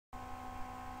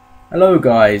Hello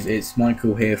guys, it's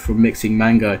Michael here from Mixing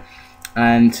Mango,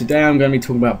 and today I'm going to be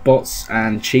talking about bots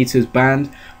and cheaters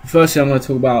banned. Firstly, I'm going to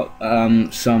talk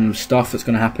about some stuff that's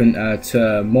going to happen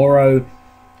tomorrow.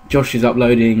 Josh is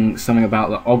uploading something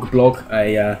about the OG blog,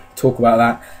 a talk about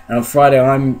that, and on Friday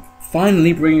I'm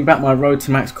finally bringing back my Road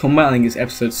to Max Combat. I think it's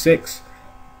episode 6.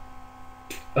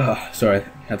 Sorry,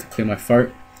 I had to clear my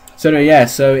throat. So anyway, yeah,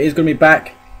 so it's going to be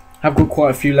back. I've got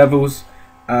quite a few levels.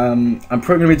 I'm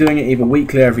probably going to be doing it either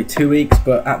weekly or every 2 weeks,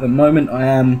 but at the moment I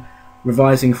am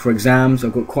revising for exams.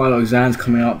 I've got quite a lot of exams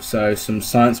coming up, so some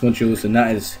science modules, and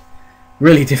that is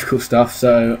really difficult stuff,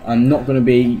 so I'm not going to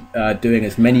be doing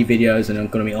as many videos, and I'm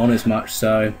going to be on as much,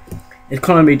 so it's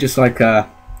kind of be just like a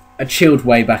chilled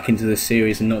way back into the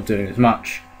series and not doing as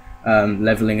much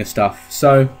leveling and stuff.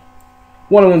 So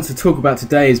what I wanted to talk about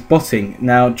today is botting.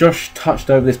 Now, Josh touched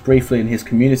over this briefly in his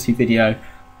community video,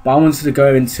 but I wanted to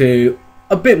go into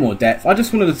a bit more depth. I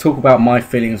just wanted to talk about my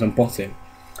feelings on botting.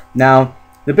 Now,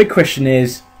 the big question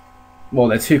is, well,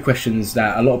 there are two questions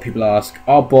that a lot of people ask: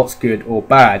 are bots good or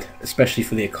bad, especially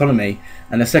for the economy?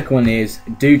 And the second one is,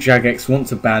 do Jagex want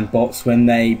to ban bots when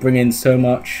they bring in so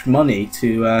much money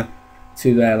to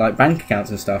their like bank accounts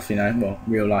and stuff? You know, well,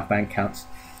 real life bank accounts.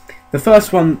 The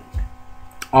first one,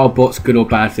 are bots good or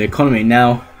bad for the economy?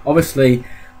 Now, obviously,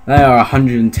 they are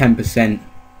 110%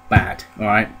 bad. All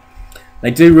right. They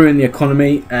do ruin the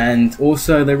economy, and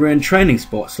also they ruin training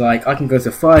spots. Like, I can go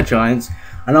to Fire Giants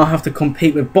and I'll have to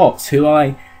compete with bots who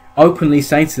I openly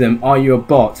say to them, are you a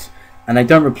bot? And they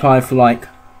don't reply for like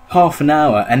half an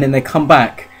hour, and then they come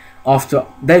back after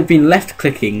they've been left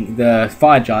clicking the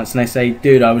Fire Giants and they say,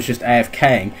 dude, I was just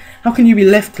AFKing. How can you be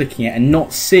left clicking it and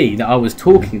not see that I was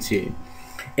talking to you?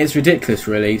 It's ridiculous,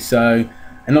 really. So,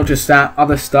 and not just that,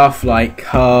 other stuff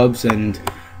like herbs and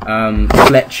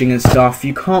fletching and stuff,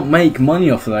 you can't make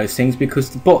money off of those things because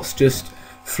the bots just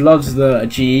floods the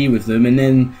GE with them, and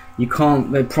then you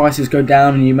can't, the prices go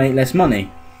down and you make less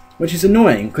money, which is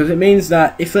annoying because it means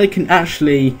that if they can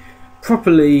actually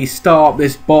properly start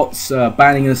this bots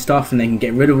banning and stuff, and they can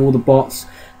get rid of all the bots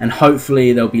and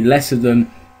hopefully there'll be less of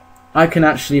them, I can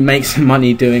actually make some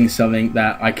money doing something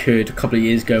that I could a couple of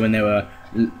years ago when there were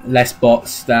less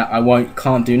bots, that I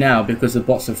can't do now because the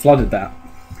bots have flooded that.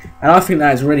 And I think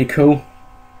that is really cool,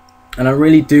 and I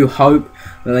really do hope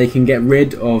that they can get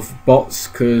rid of bots,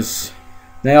 because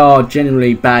they are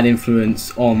generally bad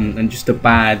influence on, and just a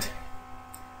bad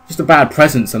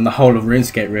presence on the whole of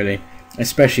RuneScape, really,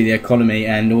 especially the economy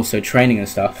and also training and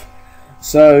stuff.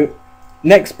 So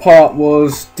next part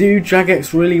was, do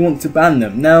Jagex really want to ban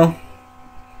them? Now,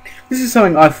 this is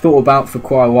something I've thought about for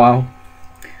quite a while.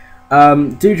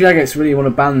 Do Jagex really want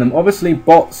to ban them? Obviously,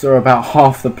 bots are about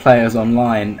half the players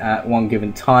online at one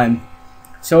given time,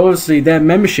 so obviously their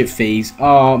membership fees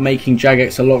are making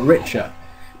Jagex a lot richer.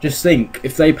 Just think,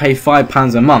 if they pay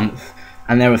 £5 a month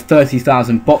and there are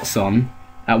 30,000 bots on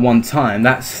at one time,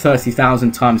 that's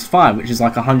 30,000 times 5, which is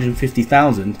like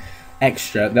 150,000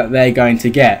 extra that they're going to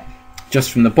get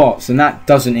just from the bots, and that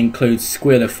doesn't include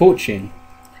Squeal of Fortune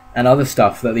and other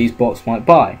stuff that these bots might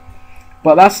buy.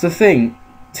 But that's the thing.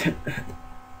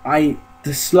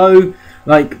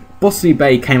 Botany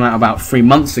Bay came out about 3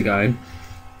 months ago,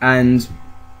 and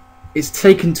it's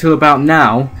taken till about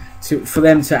now for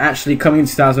them to actually come in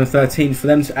 2013 for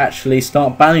them to actually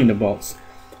start banning the bots.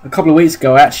 A couple of weeks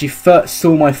ago I actually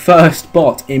saw my first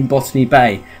bot in Botany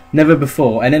Bay, never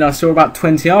before, and then I saw about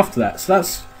 20 after that. So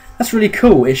that's really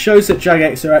cool. It shows that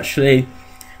Jagex are actually,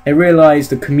 they realise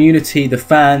the community, the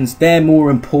fans, they're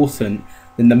more important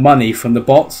than the money from the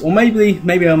bots. Or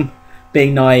maybe I'm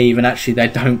being naive and actually they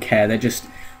don't care. They just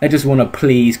want to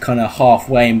please kind of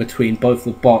halfway in between both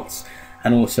the bots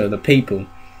and also the people.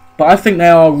 But I think they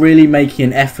are really making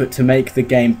an effort to make the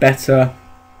game better,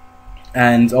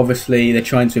 and obviously they're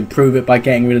trying to improve it by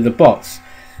getting rid of the bots.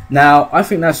 Now, I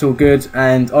think that's all good,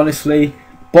 and honestly,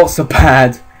 bots are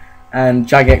bad, and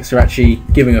Jagex are actually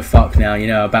giving a fuck now, you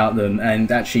know, about them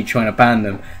and actually trying to ban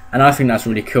them, and I think that's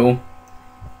really cool.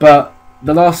 But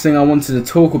the last thing I wanted to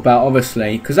talk about,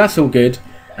 obviously, because that's all good,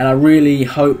 and I really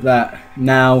hope that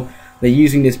now they're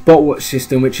using this bot watch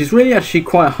system, which is really actually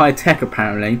quite high tech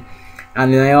apparently,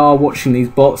 and they are watching these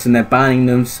bots and they're banning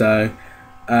them. So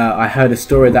I heard a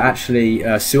story that actually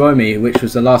Suomi, which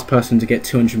was the last person to get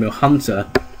 200 mil Hunter,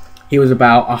 he was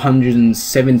about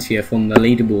 170th on the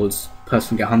leaderboards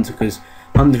person to get Hunter, because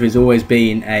Hunter has always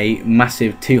been a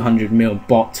massive 200 mil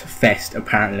bot fest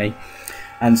apparently,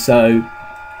 and so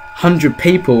 100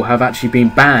 people have actually been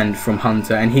banned from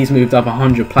Hunter, and he's moved up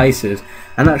 100 places,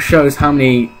 and that shows how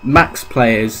many max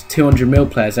players, 200 mil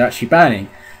players, are actually banning.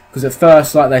 Because at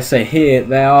first, like they say here,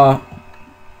 they're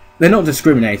not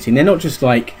discriminating. They're not just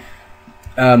like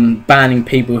banning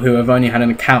people who have only had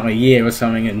an account a year or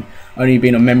something and only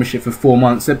been on membership for 4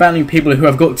 months. They're banning people who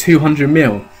have got 200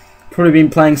 mil, probably been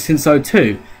playing since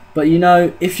 '02. But you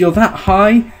know, if you're that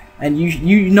high, and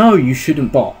you know you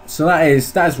shouldn't bot, so that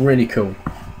is really cool.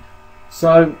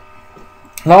 So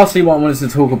lastly, what I wanted to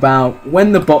talk about,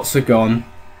 when the bots are gone,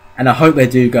 and I hope they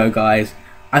do go, guys,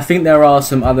 I think there are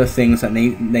some other things that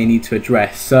they need to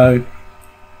address. So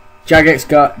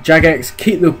Jagex,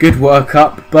 keep the good work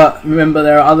up, but remember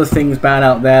there are other things bad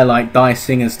out there like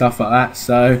dicing and stuff like that,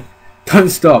 so don't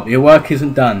stop, your work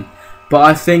isn't done. But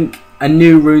I think a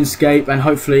new RuneScape, and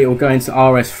hopefully it will go into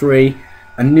RS3,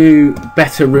 a new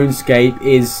better RuneScape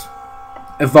is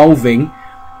evolving,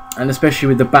 and especially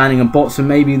with the banning of bots, and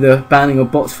maybe the banning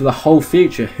of bots for the whole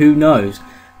future, who knows.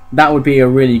 That would be a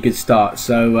really good start.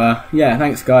 So yeah,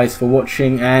 thanks guys for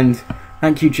watching, and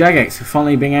thank you Jagex for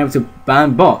finally being able to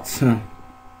ban bots.